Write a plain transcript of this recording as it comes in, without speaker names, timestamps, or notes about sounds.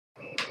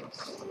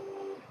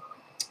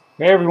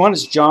Hey everyone,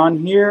 it's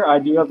John here. I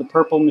do have the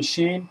purple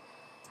machine,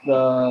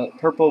 the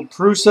purple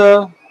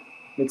Prusa.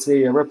 It's a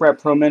Reprap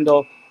Pro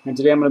Mendel, and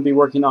today I'm going to be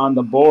working on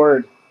the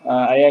board.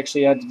 I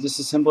actually had to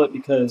disassemble it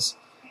because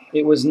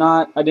it was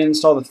not, I didn't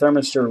install the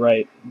thermistor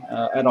right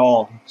at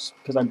all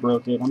because I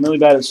broke it. I'm really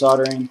bad at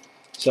soldering,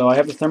 so I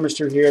have the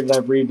thermistor here that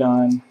I've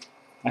redone.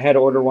 I had to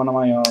order one on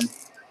my own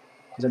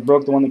because I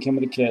broke the one that came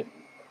with the kit.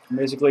 And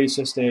basically, it's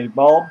just a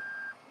bulb,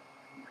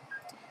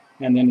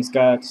 and then it's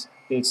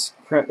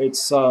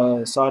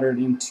soldered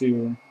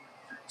into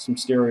some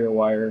stereo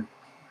wire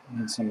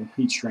and some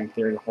heat shrink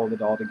there to hold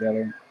it all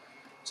together.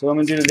 So what I'm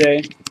going to do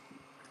today,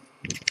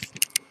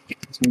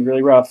 it's going to be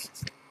really rough.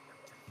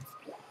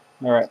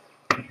 Alright,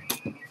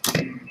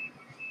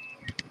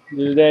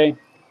 today,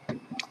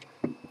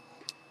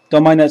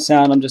 don't mind that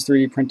sound, I'm just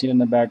 3D printing in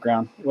the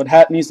background.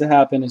 What needs to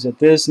happen is that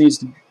this needs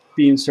to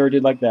be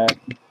inserted like that.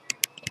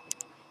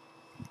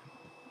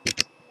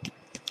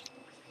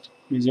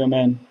 Let me zoom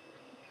in.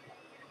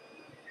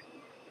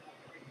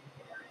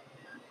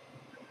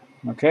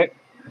 Okay,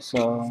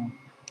 so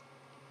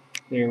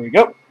there we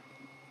go.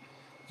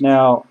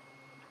 Now,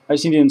 I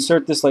just need to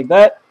insert this like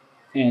that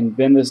and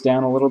bend this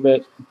down a little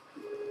bit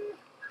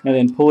and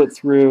then pull it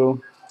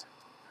through.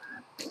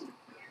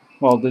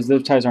 Well, the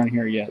zip ties aren't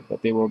here yet,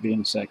 but they will be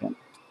in a second.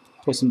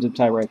 Put some zip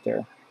tie right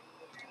there.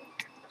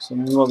 So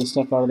move all this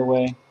stuff out of the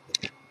way.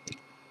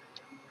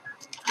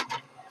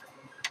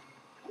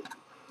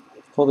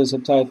 Pull the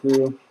zip tie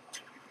through.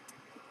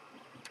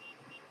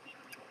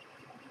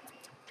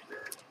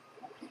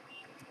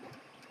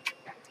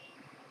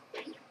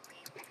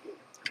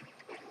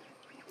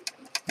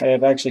 I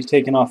have actually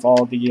taken off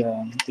all the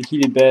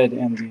heated bed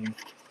and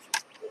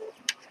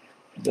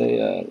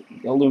the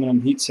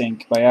aluminum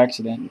heatsink by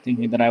accident,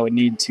 thinking that I would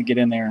need to get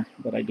in there,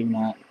 but I do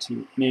not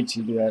need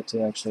to do that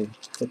to actually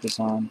put this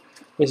on.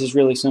 This is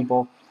really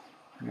simple.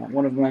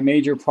 One of my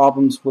major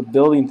problems with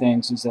building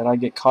things is that I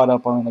get caught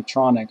up on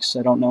electronics.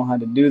 I don't know how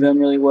to do them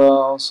really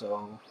well,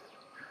 so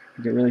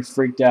I get really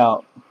freaked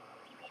out.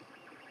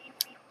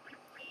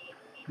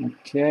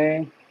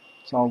 Okay,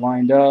 it's all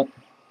lined up.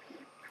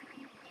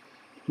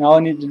 Now all I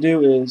need to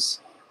do is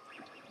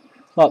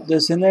plop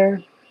this in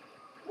there.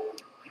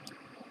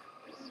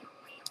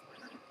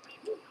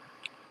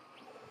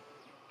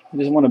 I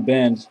just want to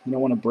bend. I don't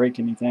want to break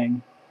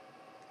anything.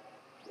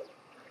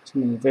 So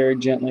I'm going to very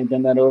gently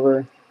bend that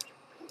over.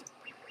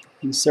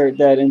 Insert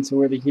that into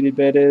where the heated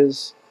bed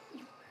is.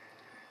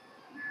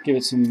 Give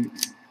it some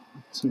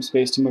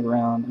space to move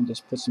around and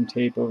just put some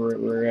tape over it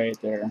right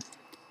there.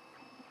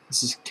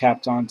 This is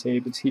capped on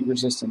tape. It's heat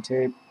resistant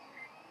tape.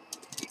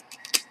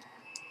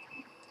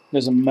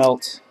 Doesn't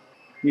melt.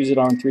 Use it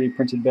on 3D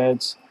printed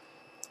beds.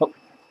 Oh,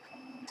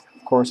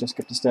 of course I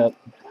skipped a step.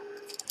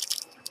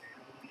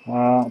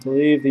 I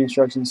believe the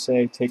instructions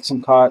say take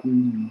some cotton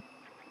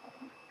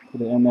and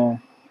put it in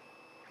there.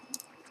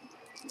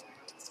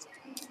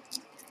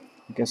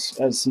 I guess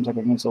as some type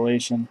of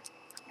insulation.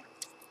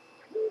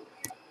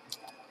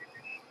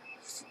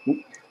 Oop,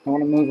 I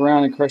want to move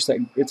around and crush that.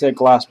 It's a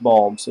glass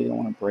bulb, so you don't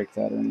want to break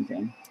that or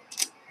anything.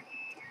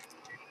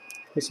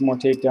 Put some more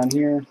tape down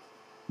here.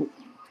 Oop.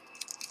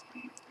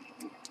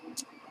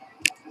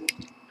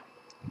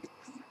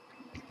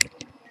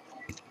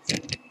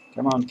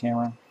 Come on,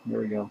 camera. There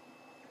we go.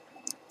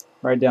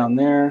 Right down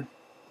there.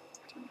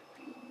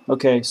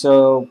 Okay,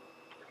 so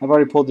I've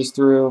already pulled this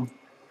through,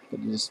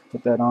 but just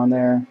put that on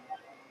there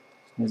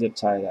and zip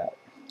tie that.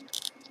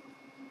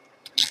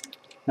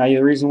 Now the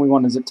reason we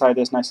want to zip tie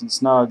this nice and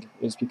snug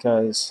is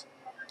because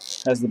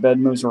as the bed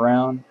moves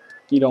around,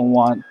 you don't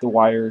want the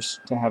wires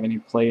to have any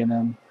play in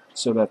them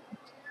so that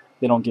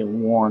they don't get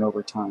worn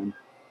over time.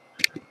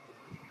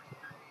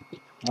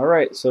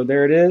 Alright, so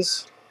there it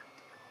is.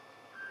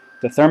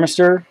 The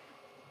thermistor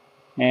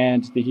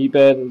and the heat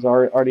bed is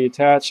already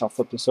attached. I'll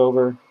flip this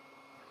over.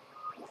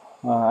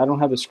 I don't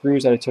have the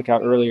screws that I took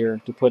out earlier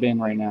to put in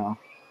right now,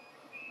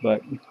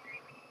 but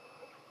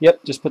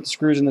yep, just put the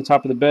screws in the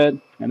top of the bed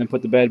and then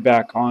put the bed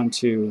back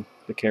onto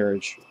the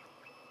carriage,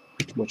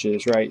 which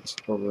is right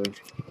over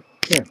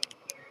here.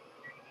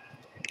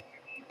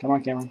 Come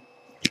on, camera.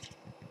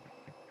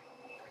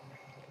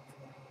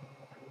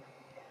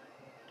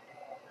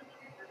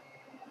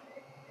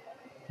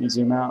 Can you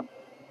zoom out?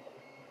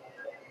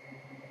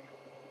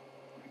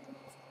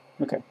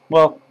 Okay,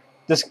 well,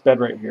 this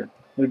bed right here.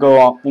 It'll go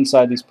all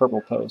inside these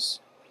purple posts.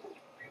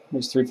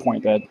 This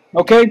 3-point bed.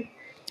 Okay,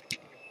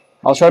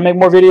 I'll try to make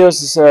more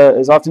videos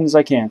as often as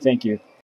I can. Thank you.